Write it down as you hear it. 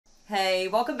Hey,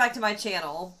 welcome back to my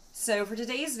channel. So for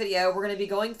today's video, we're going to be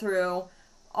going through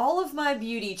all of my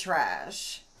beauty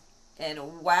trash.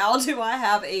 And wow, do I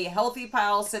have a healthy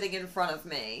pile sitting in front of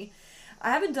me.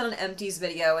 I haven't done an empties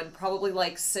video in probably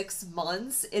like 6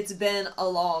 months. It's been a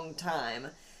long time.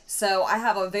 So I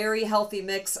have a very healthy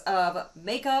mix of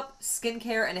makeup,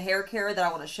 skincare, and hair care that I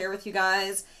want to share with you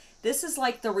guys. This is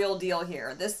like the real deal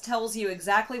here. This tells you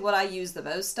exactly what I use the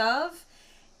most of.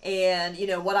 And, you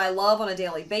know, what I love on a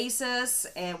daily basis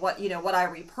and what, what I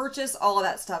repurchase, all of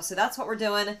that stuff. So that's what we're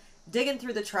doing, digging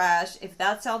through the trash. If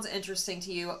that sounds interesting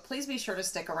to you, please be sure to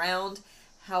stick around.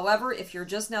 However, if you're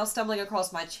just now stumbling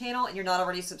across my channel and you're not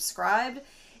already subscribed,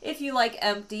 if you like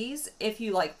empties, if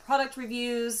you like product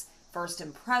reviews, first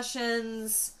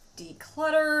impressions,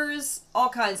 declutters, all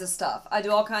kinds of stuff. I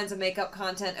do all kinds of makeup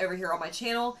content over here on my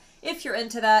channel. If you're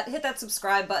into that, hit that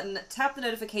subscribe button, tap the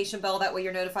notification bell, that way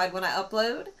you're notified when I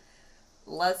upload.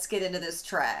 Let's get into this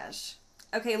trash.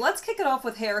 Okay, let's kick it off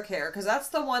with hair care, because that's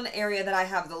the one area that I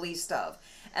have the least of.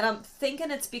 And I'm thinking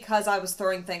it's because I was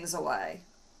throwing things away.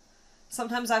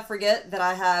 Sometimes I forget that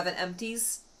I have an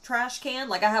empties trash can.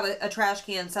 Like I have a trash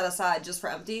can set aside just for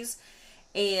empties.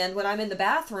 And when I'm in the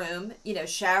bathroom,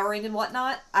 showering and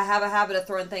whatnot, I have a habit of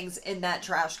throwing things in that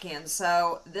trash can.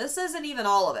 So this isn't even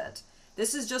all of it.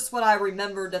 This is just what I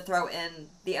remembered to throw in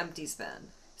the empties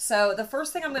bin. So the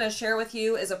first thing I'm going to share with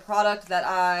you is a product that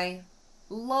I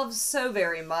love so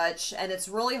very much, and it's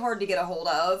really hard to get a hold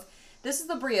of. This is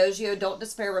the Briogeo Don't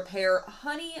Despair Repair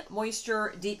Honey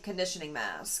Moisture Deep Conditioning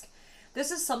Mask. This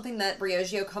is something that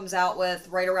Briogeo comes out with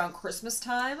right around Christmas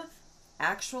time.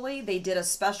 Actually, they did a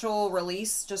special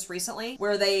release just recently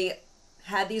where they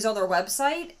had these on their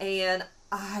website, and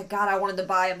God, I wanted to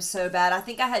buy them so bad. I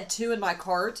think I had 2 in my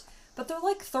cart, but they're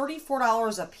like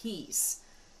 $34 a piece.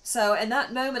 So in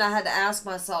that moment, I had to ask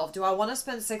myself, do I want to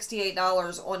spend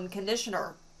 $68 on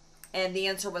conditioner? And the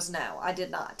answer was no, I did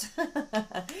not.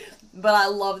 But I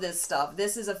love this stuff.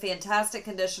 This is a fantastic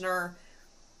conditioner.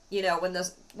 When the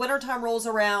wintertime rolls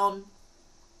around,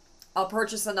 I'll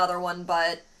purchase another one,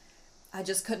 but I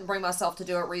just couldn't bring myself to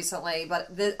do it recently. But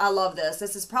I love this.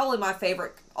 This is probably my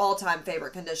favorite, all-time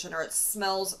favorite conditioner. It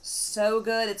smells so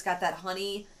good. It's got that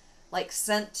honey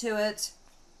scent to it.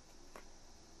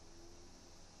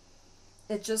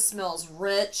 It just smells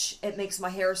rich. It makes my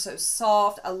hair so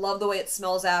soft. I love the way it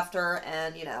smells after,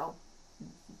 and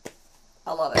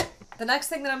I love it. The next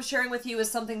thing that I'm sharing with you is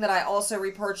something that I also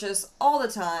repurchase all the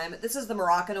time. This is the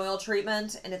Moroccan oil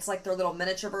treatment, and it's like their little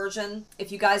miniature version. If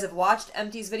you guys have watched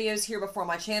empties videos here before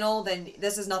my channel, then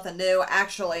this is nothing new.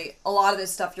 Actually, a lot of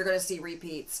this stuff you're going to see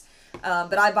repeats.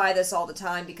 But I buy this all the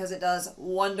time because it does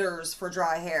wonders for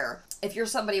dry hair. If you're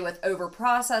somebody with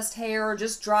over-processed hair, or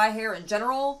just dry hair in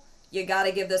general, you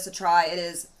gotta give this a try. It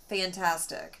is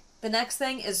fantastic. The next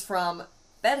thing is from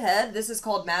Bedhead. This is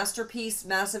called Masterpiece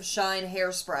Massive Shine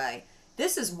Hairspray.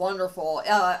 This is wonderful.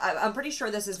 I'm pretty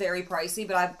sure this is very pricey,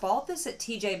 but I bought this at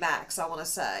TJ Maxx, I want to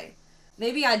say.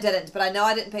 Maybe I didn't, but I know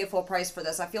I didn't pay full price for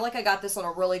this. I feel like I got this on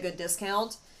a really good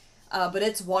discount. But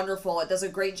it's wonderful. It does a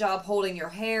great job holding your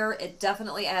hair. It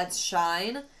definitely adds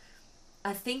shine.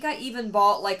 I think I even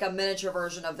bought like a miniature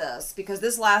version of this because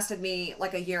this lasted me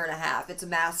like 1.5 years. It's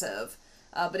massive,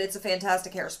 but it's a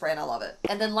fantastic hairspray and I love it.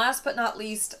 And then last but not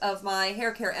least of my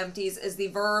hair care empties is the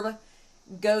Verb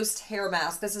Ghost Hair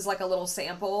Mask. This is like a little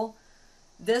sample.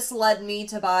 This led me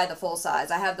to buy the full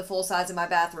size. I have the full size in my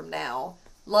bathroom now.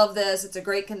 Love this. It's a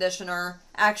great conditioner.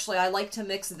 Actually, I like to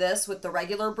mix this with the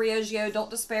regular Briogeo Don't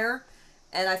Despair,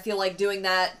 and I feel like doing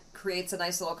that creates a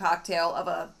nice little cocktail of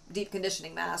a deep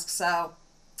conditioning mask, so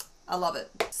I love it.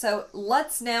 So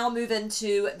let's now move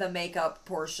into the makeup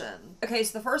portion. Okay,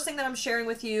 so the first thing that I'm sharing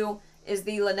with you is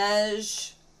the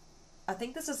Laneige, I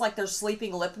think this is like their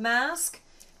sleeping lip mask.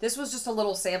 This was just a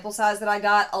little sample size that I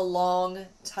got a long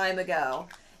time ago.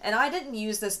 And I didn't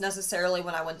use this necessarily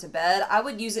when I went to bed. I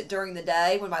would use it during the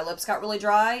day when my lips got really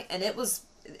dry, and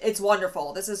it's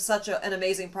wonderful. This is such an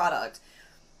amazing product.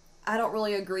 I don't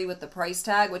really agree with the price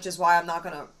tag, which is why I'm not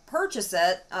going to purchase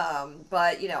it.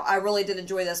 But, I really did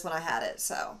enjoy this when I had it,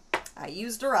 so I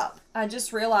used her up. I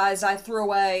just realized I threw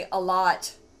away a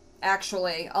lot,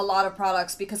 actually, a lot of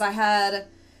products because I had,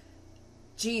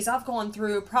 I've gone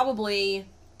through probably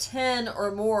 10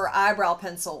 or more eyebrow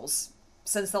pencils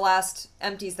since the last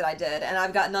empties that I did, and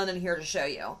I've got none in here to show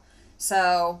you.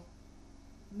 So,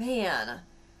 man,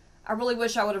 I really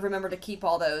wish I would have remembered to keep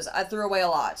all those. I threw away a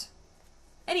lot.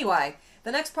 Anyway,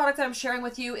 the next product that I'm sharing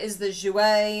with you is the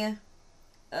Jouer,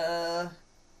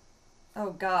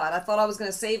 oh God, I thought I was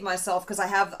going to save myself because I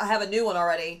have a new one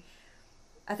already.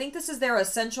 I think this is their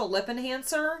Essential Lip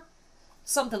Enhancer,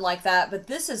 something like that, but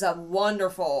this is a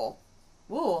wonderful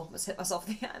Ooh, almost hit myself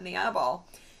in the eyeball.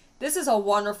 This is a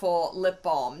wonderful lip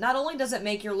balm. Not only does it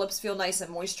make your lips feel nice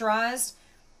and moisturized,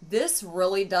 this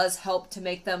really does help to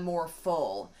make them more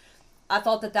full. I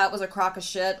thought that that was a crock of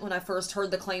shit when I first heard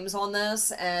the claims on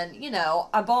this, and, you know,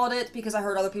 I bought it because I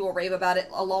heard other people rave about it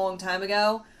a long time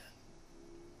ago,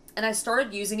 and I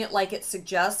started using it like it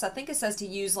suggests. I think it says to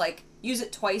use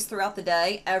it twice throughout the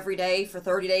day, every day for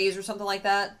 30 days or something like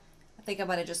that. I think I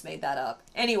might have just made that up.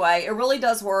 Anyway, it really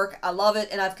does work. I love it,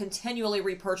 and I've continually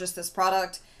repurchased this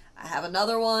product. I have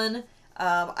another one.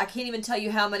 I can't even tell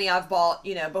you how many I've bought,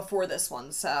 you know, before this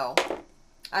one, so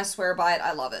I swear by it.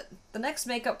 I love it. The next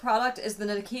makeup product is the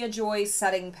Nakia Joy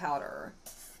Setting Powder.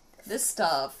 This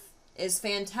stuff is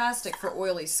fantastic for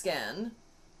oily skin.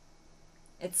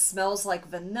 It smells like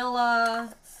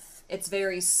vanilla. It's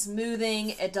very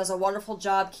smoothing. It does a wonderful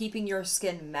job keeping your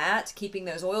skin matte, keeping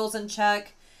those oils in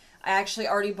check. I actually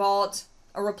already bought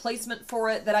a replacement for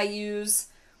it that I use.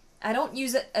 I don't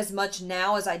use it as much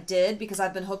now as I did because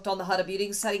I've been hooked on the Huda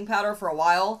Beauty setting powder for a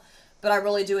while, but I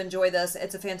really do enjoy this.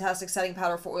 It's a fantastic setting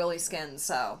powder for oily skin,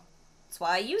 so that's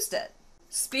why I used it.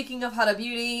 Speaking of Huda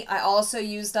Beauty, I also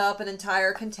used up an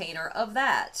entire container of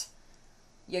that.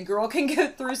 Your girl can go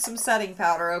through some setting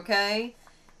powder, okay?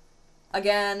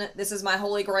 Again, this is my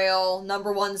holy grail,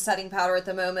 #1 setting powder at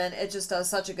the moment. It just does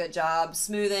such a good job.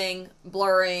 Smoothing,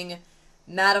 blurring,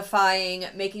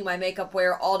 mattifying, making my makeup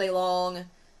wear all day long.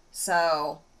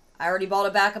 So, I already bought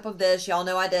a backup of this. Y'all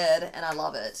know I did, and I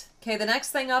love it. Okay, the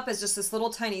next thing up is just this little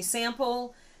tiny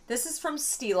sample. This is from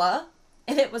Stila,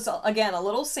 and it was, again, a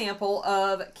little sample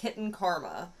of Kitten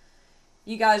Karma.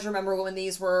 You guys remember when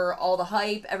these were all the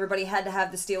hype? Everybody had to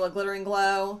have the Stila Glittering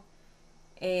Glow.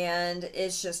 And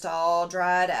it's just all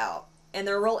dried out. And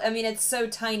they're real, I mean, it's so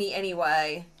tiny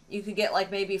anyway. You could get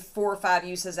like maybe 4 or 5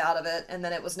 uses out of it, and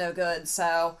then it was no good.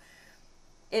 So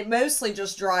it mostly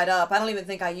just dried up. I don't even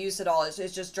think I used it all. It's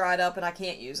just dried up and I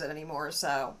can't use it anymore.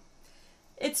 So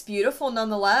it's beautiful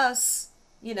nonetheless.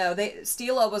 You know,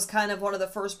 Stila was kind of one of the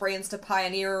first brands to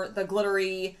pioneer the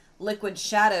glittery liquid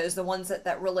shadows, the ones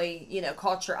that really, you know,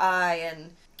 caught your eye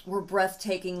and were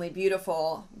breathtakingly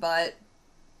beautiful. But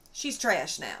she's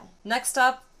trash now. Next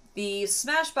up, the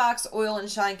Smashbox Oil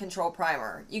and Shine Control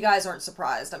Primer. You guys aren't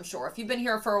surprised, I'm sure. If you've been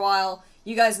here for a while,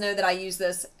 you guys know that I use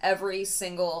this every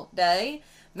single day.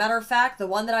 Matter of fact, the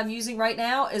one that I'm using right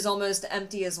now is almost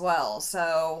empty as well.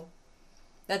 So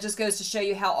that just goes to show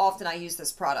you how often I use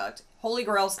this product. Holy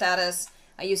grail status.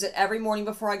 I use it every morning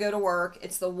before I go to work.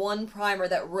 It's the one primer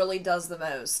that really does the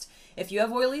most. If you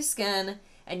have oily skin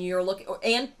and you're looking,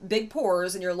 and big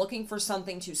pores, and you're looking for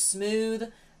something to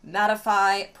smooth,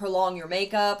 mattify, prolong your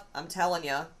makeup, I'm telling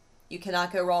you, you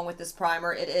cannot go wrong with this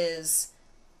primer. It is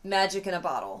magic in a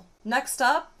bottle. Next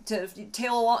up, to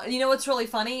tail along, you know what's really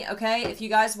funny, okay? If you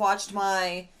guys watched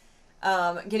my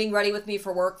getting ready with me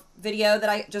for work video that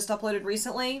I just uploaded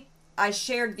recently, I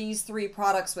shared these 3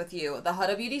 products with you. The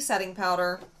Huda Beauty Setting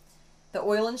Powder, the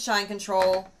Oil and Shine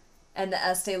Control, and the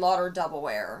Estee Lauder Double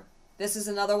Wear. This is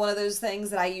another one of those things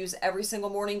that I use every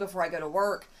single morning before I go to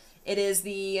work. It is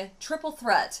the triple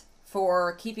threat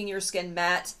for keeping your skin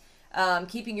matte,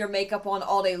 keeping your makeup on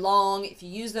all day long. If you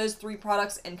use those 3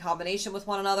 products in combination with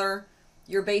one another,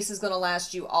 your base is going to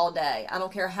last you all day. I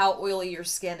don't care how oily your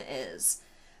skin is.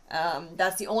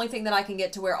 That's the only thing that I can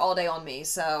get to wear all day on me.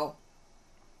 So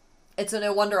it's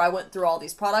no wonder I went through all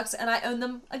these products and I own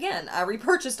them again. I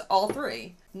repurchased all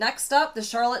 3. Next up, the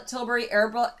Charlotte Tilbury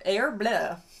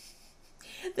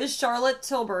the Charlotte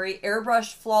Tilbury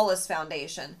Airbrush Flawless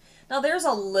Foundation. Now, there's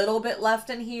a little bit left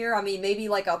in here. I mean, maybe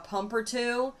like a pump or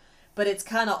 2, but it's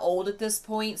kind of old at this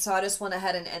point, so I just went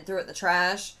ahead and threw it in the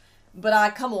trash.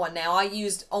 But come on now, I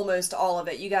used almost all of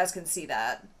it. You guys can see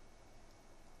that.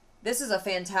 This is a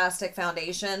fantastic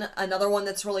foundation. Another one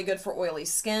that's really good for oily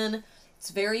skin. It's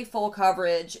very full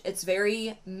coverage. It's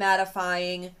very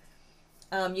mattifying.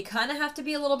 You kind of have to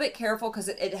be a little bit careful because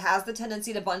it has the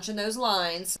tendency to bunch in those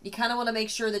lines. You kind of want to make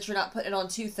sure that you're not putting it on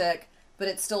too thick, but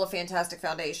it's still a fantastic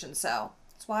foundation, so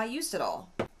that's why I used it all.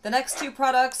 The next 2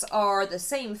 products are the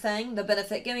same thing, the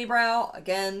Benefit Gimme Brow.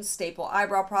 Again, staple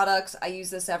eyebrow products. I use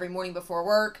this every morning before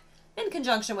work in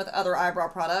conjunction with other eyebrow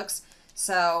products,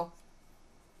 so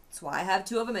that's why I have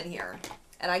 2 of them in here.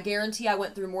 And I guarantee I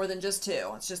went through more than just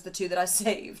 2. It's just the 2 that I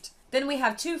saved. Then we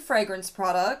have 2 fragrance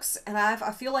products, and I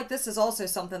feel like this is also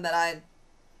something that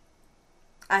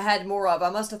I had more of. I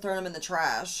must have thrown them in the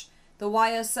trash. The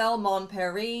YSL Mon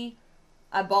Paris.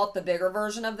 I bought the bigger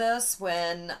version of this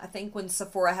I think when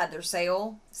Sephora had their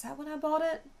sale. Is that when I bought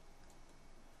it?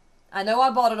 I know I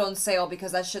bought it on sale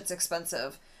because that shit's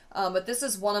expensive. But this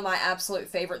is one of my absolute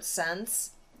favorite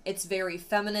scents. It's very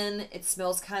feminine. It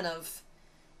smells kind of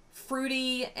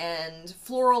fruity and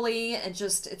florally, and it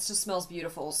just smells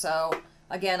beautiful. So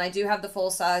again, I do have the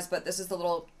full size, but this is the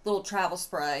little travel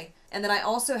spray. And then I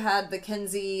also had the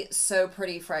Kinsey So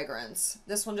Pretty fragrance.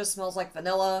 This one just smells like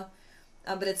vanilla,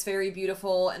 but it's very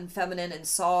beautiful and feminine and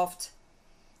soft.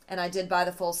 And I did buy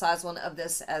the full size one of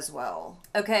this as well.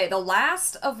 Okay, the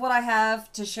last of what I have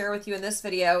to share with you in this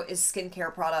video is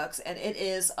skincare products, and it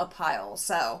is a pile.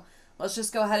 So let's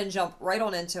just go ahead and jump right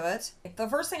on into it. The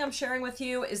first thing I'm sharing with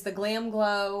you is the Glam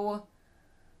Glow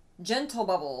Gentle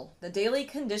Bubble, the Daily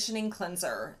Conditioning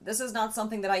Cleanser. This is not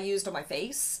something that I used on my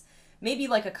face. Maybe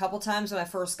like a couple times when I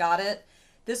first got it.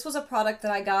 This was a product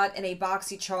that I got in a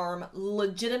BoxyCharm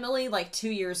legitimately like 2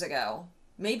 years ago.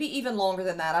 Maybe even longer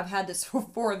than that. I've had this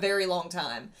for a very long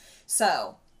time.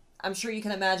 So, I'm sure you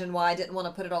can imagine why I didn't want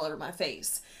to put it all over my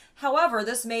face. However,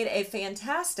 this made a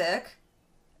fantastic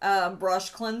brush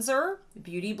cleanser,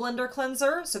 beauty blender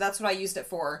cleanser. So that's what I used it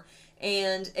for.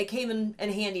 And it came in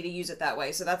handy to use it that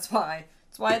way. So that's why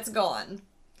it's gone.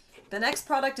 The next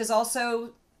product is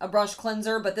also a brush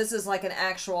cleanser, but this is like an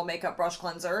actual makeup brush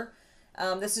cleanser.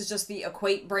 This is just the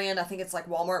Equate brand. I think it's like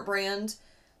Walmart brand.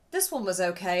 This one was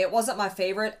okay. It wasn't my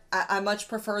favorite. I much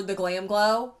preferred the Glam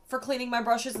Glow for cleaning my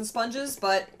brushes and sponges,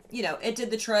 but, you know, it did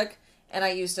the trick, and I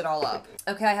used it all up.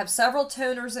 Okay, I have several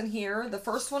toners in here. The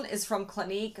first one is from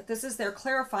Clinique. This is their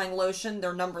clarifying lotion,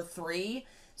 their number 3.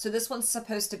 So this one's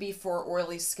supposed to be for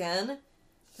oily skin.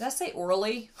 Did I say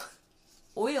orally?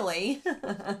 Oily.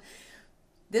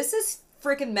 This is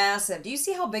freaking massive. Do you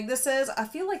see how big this is? I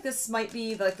feel like this might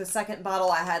be like the second bottle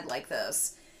I had like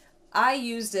this. I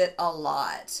used it a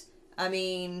lot. I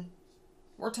mean,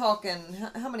 we're talking,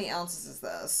 how many ounces is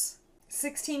this?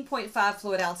 16.5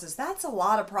 fluid ounces. That's a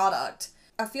lot of product.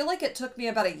 I feel like it took me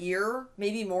about a year,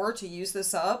 maybe more, to use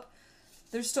this up.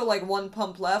 There's still like one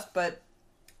pump left, but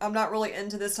I'm not really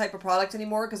into this type of product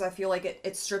anymore because I feel like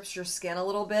it strips your skin a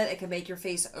little bit. It can make your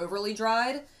face overly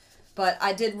dried, but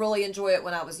I did really enjoy it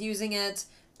when I was using it.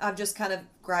 I've just kind of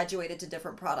graduated to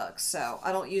different products, so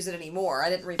I don't use it anymore. I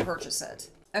didn't repurchase it.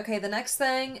 Okay, the next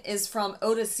thing is from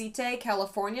Odacite,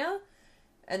 California,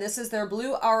 and this is their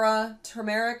Blue Aura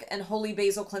Turmeric and Holy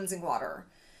Basil Cleansing Water.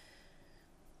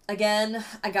 Again,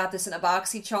 I got this in a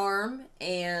BoxyCharm,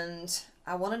 and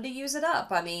I wanted to use it up.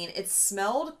 I mean, it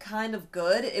smelled kind of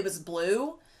good. It was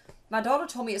blue. My daughter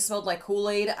told me it smelled like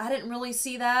Kool-Aid. I didn't really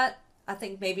see that. I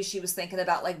think maybe she was thinking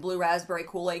about like blue raspberry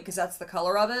Kool-Aid because that's the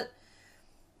color of it.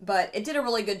 But it did a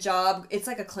really good job. It's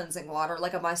like a cleansing water,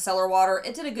 like a micellar water.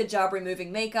 It did a good job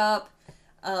removing makeup,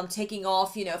 taking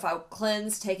off, you know, if I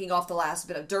cleanse, taking off the last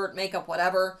bit of dirt, makeup,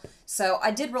 whatever. So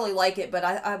I did really like it, but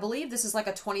I believe this is like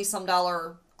a $20-some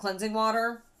cleansing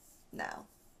water. No,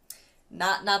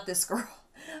 not this girl.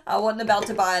 I wasn't about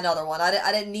to buy another one.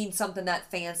 I didn't need something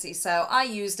that fancy, so I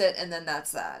used it, and then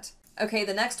that's that. Okay,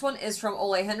 the next one is from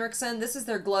Ole Henriksen. This is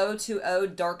their Glow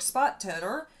 2.0 Dark Spot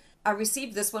Toner. I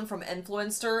received this one from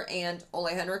Influencer and Ole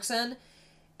Henriksen,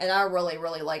 and I really,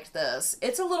 really liked this.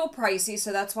 It's a little pricey,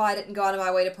 so that's why I didn't go out of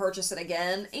my way to purchase it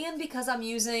again, and because I'm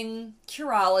using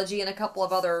Curology and a couple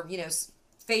of other, you know,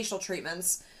 facial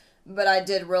treatments, but I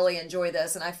did really enjoy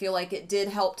this, and I feel like it did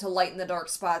help to lighten the dark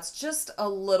spots just a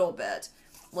little bit.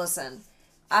 Listen,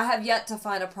 I have yet to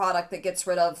find a product that gets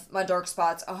rid of my dark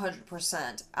spots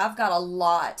 100%. I've got a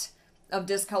lot of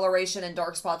discoloration and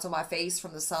dark spots on my face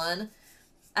from the sun.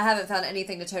 I haven't found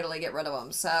anything to totally get rid of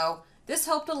them. So this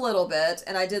helped a little bit,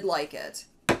 and I did like it.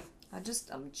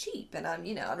 I'm cheap, and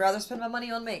I'd rather spend my money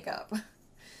on makeup.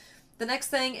 The next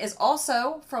thing is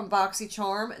also from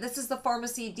BoxyCharm. This is the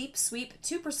Pharmacy Deep Sweep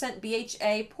 2%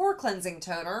 BHA Pore Cleansing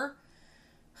Toner.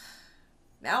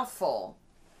 Mouthful.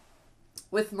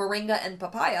 With moringa and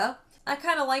papaya. I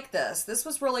kind of like this. This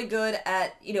was really good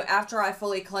at, you know, after I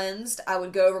fully cleansed, I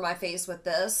would go over my face with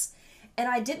this. And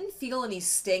I didn't feel any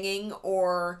stinging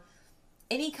or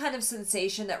any kind of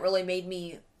sensation that really made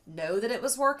me know that it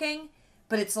was working.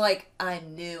 But it's like, I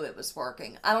knew it was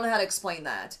working. I don't know how to explain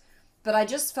that. But I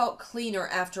just felt cleaner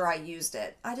after I used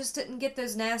it. I just didn't get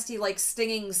those nasty, like,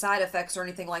 stinging side effects or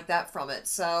anything like that from it.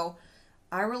 So,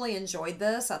 I really enjoyed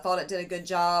this. I thought it did a good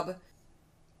job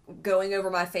going over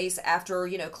my face after,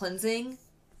 you know, cleansing.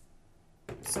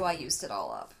 So, I used it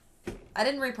all up. I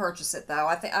didn't repurchase it, though.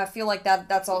 I feel like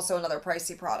that's also another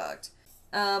pricey product.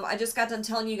 I just got done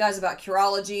telling you guys about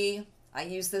Curology. I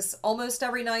use this almost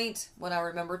every night when I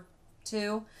remember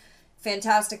to.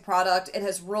 Fantastic product. It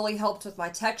has really helped with my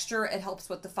texture. It helps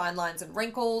with the fine lines and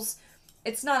wrinkles.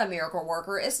 It's not a miracle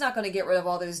worker. It's not going to get rid of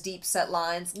all those deep set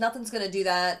lines. Nothing's going to do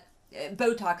that.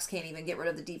 Botox can't even get rid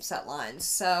of the deep set lines.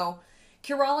 So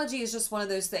Curology is just one of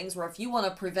those things where if you want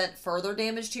to prevent further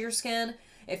damage to your skin,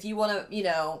 if you want to, you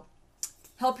know,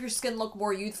 help your skin look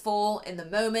more youthful in the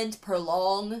moment,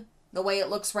 prolong the way it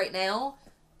looks right now,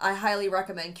 I highly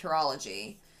recommend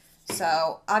Curology.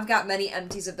 So I've got many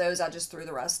empties of those. I just threw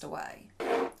the rest away.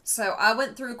 So I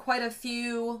went through quite a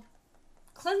few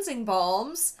cleansing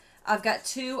balms. I've got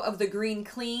 2 of the Green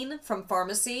Clean from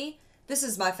Pharmacy. This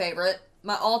is my favorite,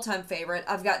 my all-time favorite.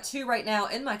 I've got 2 right now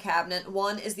in my cabinet.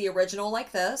 One is the original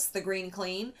like this, the Green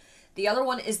Clean. The other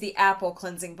one is the Apple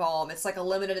Cleansing Balm. It's like a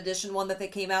limited edition one that they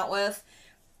came out with.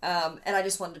 And I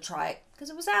just wanted to try it because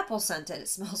it was apple scented. It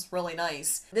smells really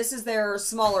nice. This is their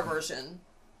smaller version.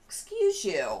 Excuse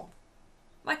you.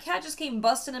 My cat just came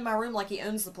busting in my room like he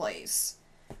owns the place.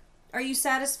 Are you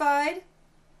satisfied?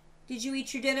 Did you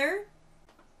eat your dinner?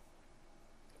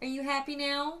 Are you happy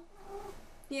now?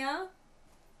 Yeah?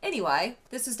 Anyway,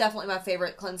 this is definitely my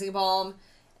favorite cleansing balm,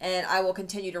 and I will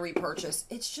continue to repurchase.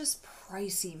 It's just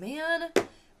pricey, man.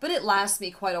 But it lasts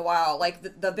me quite a while.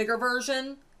 Like, the bigger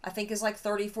version, I think, is like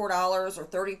 $34 or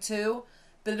 $32,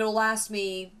 but it'll last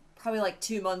me probably like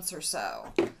 2 months or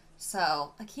so.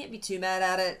 So, I can't be too mad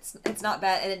at it. It's not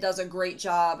bad, and it does a great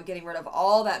job getting rid of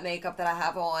all that makeup that I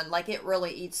have on. Like, it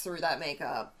really eats through that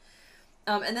makeup.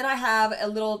 And then I have a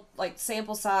little, like,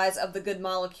 sample size of the Good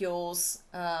Molecules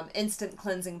Instant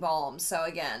Cleansing Balm. So,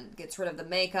 again, gets rid of the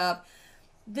makeup.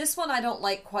 This one I don't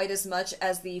like quite as much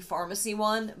as the Pharmacy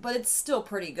one, but it's still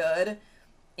pretty good.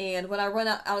 And when I run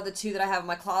out of the 2 that I have in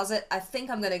my closet, I think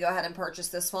I'm going to go ahead and purchase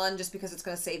this one just because it's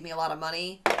going to save me a lot of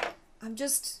money. I'm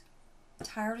just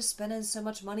tired of spending so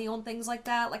much money on things like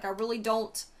that. Like, I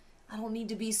don't need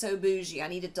to be so bougie. I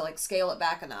needed to, like, scale it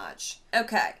back a notch.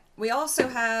 Okay. We also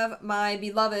have my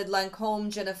beloved Lancome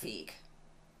Genifique.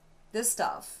 This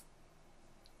stuff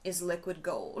is liquid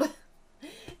gold.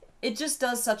 It just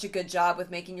does such a good job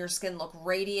with making your skin look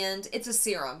radiant. It's a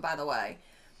serum, by the way.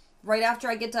 Right after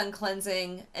I get done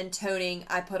cleansing and toning,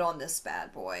 I put on this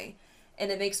bad boy.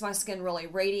 And it makes my skin really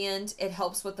radiant. It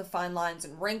helps with the fine lines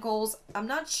and wrinkles. I'm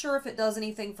not sure if it does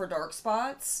anything for dark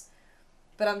spots,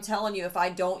 but I'm telling you, if I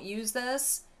don't use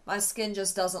this, my skin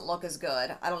just doesn't look as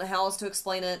good. I don't know how else to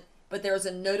explain it, but there's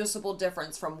a noticeable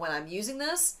difference from when I'm using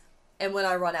this and when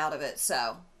I run out of it.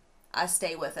 So I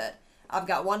stay with it. I've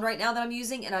got one right now that I'm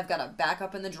using, and I've got a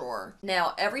backup in the drawer.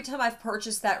 Now, every time I've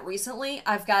purchased that recently,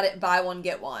 I've got it buy one,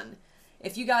 get one.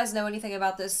 If you guys know anything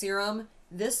about this serum,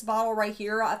 this bottle right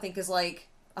here, I think, is like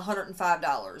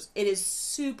 $105. It is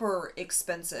super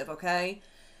expensive, okay?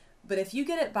 But if you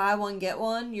get it buy one, get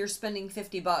one, you're spending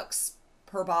 $50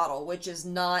 per bottle, which is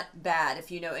not bad.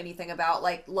 If you know anything about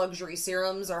like luxury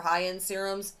serums or high-end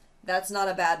serums, that's not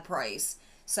a bad price.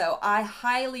 So I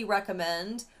highly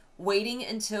recommend waiting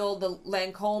until the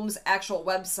Lancome's actual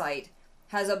website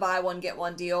has a buy one get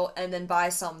one deal and then buy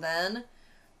some then.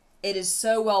 It is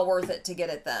so well worth it to get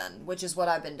it then, which is what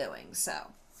I've been doing. So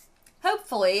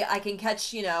hopefully I can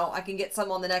catch, I can get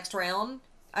some on the next round.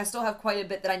 I still have quite a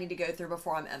bit that I need to go through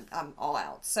before I'm all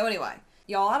out. So anyway,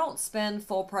 y'all, I don't spend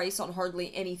full price on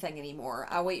hardly anything anymore.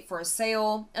 I wait for a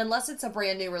sale, unless it's a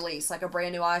brand new release, like a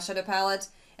brand new eyeshadow palette.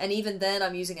 And even then,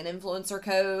 I'm using an influencer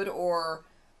code or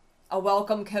a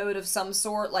welcome code of some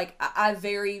sort. Like, I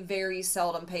very, very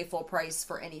seldom pay full price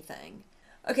for anything.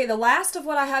 Okay, the last of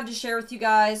what I have to share with you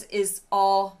guys is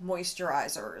all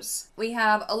moisturizers. We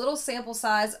have a little sample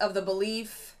size of the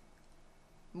Belif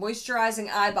Moisturizing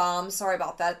Eye Balm. Sorry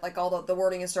about that. Like, all the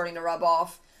wording is starting to rub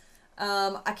off.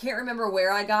 I can't remember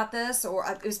where I got this, or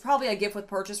it was probably a gift with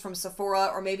purchase from Sephora,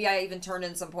 or maybe I even turned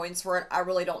in some points for it. I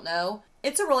really don't know.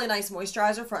 It's a really nice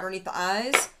moisturizer for underneath the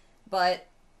eyes, but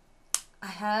I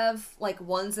have like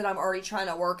ones that I'm already trying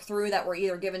to work through that were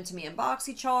either given to me in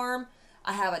BoxyCharm.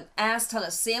 I have an ass ton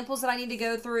of samples that I need to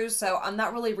go through, so I'm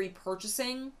not really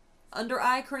repurchasing under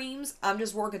eye creams. I'm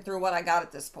just working through what I got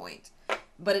at this point,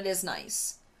 but it is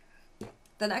nice.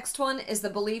 The next one is the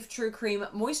Belif True Cream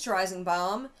Moisturizing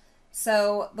Balm.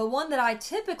 So the one that I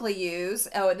typically use,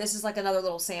 oh, and this is like another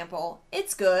little sample.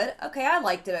 It's good. Okay, I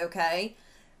liked it okay.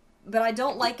 But I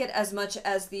don't like it as much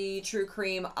as the True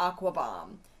Cream Aqua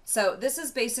Balm. So this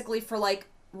is basically for like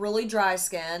really dry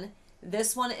skin.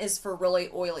 This one is for really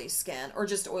oily skin, or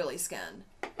just oily skin.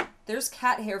 There's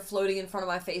cat hair floating in front of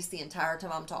my face the entire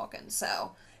time I'm talking.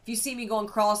 So if you see me going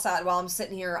cross-eyed while I'm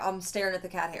sitting here, I'm staring at the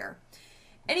cat hair.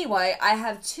 Anyway, I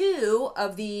have 2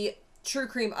 of the True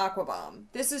Cream Aqua Balm.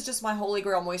 This is just my holy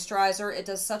grail moisturizer. It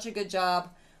does such a good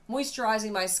job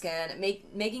moisturizing my skin,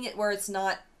 making it where it's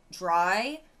not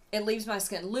dry. It leaves my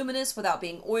skin luminous without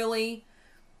being oily,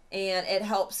 and it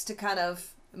helps to kind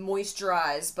of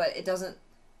moisturize, but it doesn't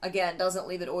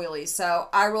leave it oily. So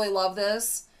I really love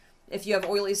this. If you have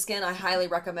oily skin, I highly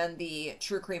recommend the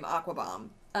True Cream Aqua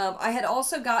Balm. I had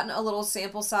also gotten a little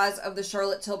sample size of the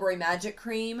Charlotte Tilbury Magic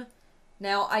Cream.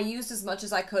 Now, I used as much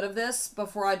as I could of this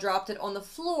before I dropped it on the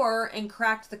floor and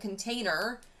cracked the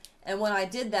container. And when I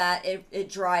did that, it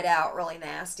dried out really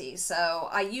nasty. So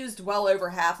I used well over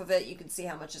half of it. You can see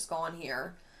how much is gone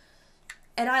here.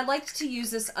 And I liked to use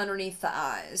this underneath the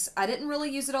eyes. I didn't really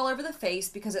use it all over the face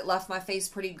because it left my face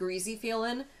pretty greasy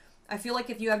feeling. I feel like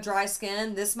if you have dry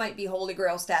skin, this might be holy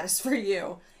grail status for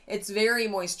you. It's very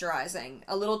moisturizing.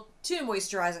 A little too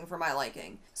moisturizing for my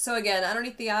liking. So again,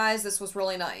 underneath the eyes, this was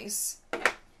really nice.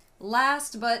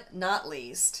 Last but not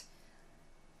least,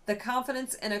 the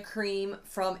Confidence in a Cream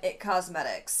from IT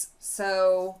Cosmetics.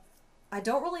 So I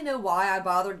don't really know why I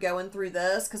bothered going through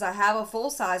this because I have a full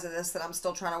size of this that I'm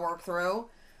still trying to work through.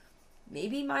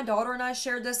 Maybe my daughter and I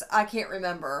shared this. I can't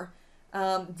remember.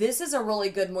 This is a really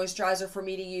good moisturizer for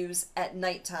me to use at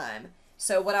nighttime.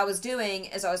 So what I was doing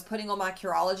is I was putting on my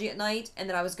Curology at night and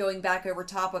then I was going back over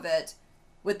top of it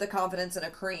with the Confidence in a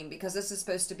Cream because this is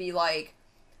supposed to be like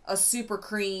a super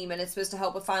cream and it's supposed to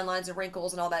help with fine lines and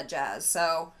wrinkles and all that jazz.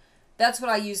 So that's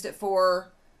what I used it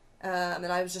for, and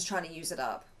I was just trying to use it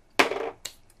up.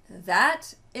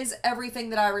 That is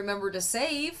everything that I remember to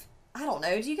save. I don't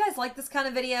know, do you guys like this kind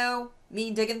of video?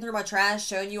 Me digging through my trash,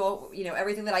 showing you all,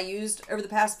 everything that I used over the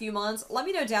past few months? Let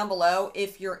me know down below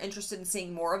if you're interested in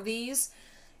seeing more of these.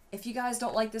 If you guys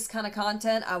don't like this kind of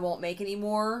content, I won't make any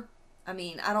more. I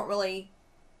mean, I don't really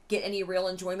get any real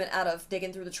enjoyment out of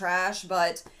digging through the trash,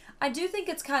 but I do think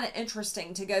it's kind of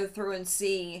interesting to go through and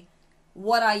see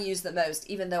what I use the most,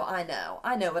 even though I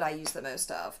know what I use the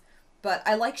most of. But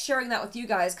I like sharing that with you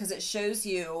guys because it shows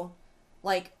you,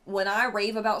 like, when I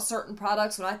rave about certain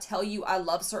products, when I tell you I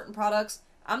love certain products,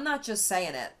 I'm not just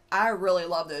saying it. I really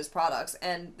love those products.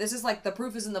 And this is like the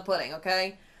proof is in the pudding,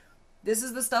 okay? This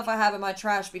is the stuff I have in my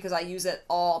trash because I use it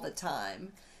all the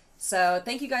time. So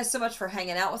thank you guys so much for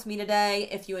hanging out with me today.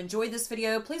 If you enjoyed this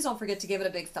video, please don't forget to give it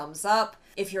a big thumbs up.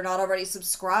 If you're not already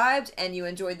subscribed and you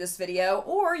enjoyed this video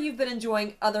or you've been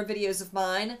enjoying other videos of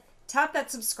mine, tap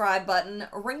that subscribe button,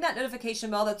 ring that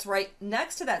notification bell that's right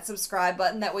next to that subscribe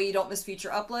button. That way you don't miss future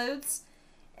uploads.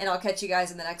 And I'll catch you guys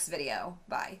in the next video.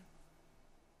 Bye.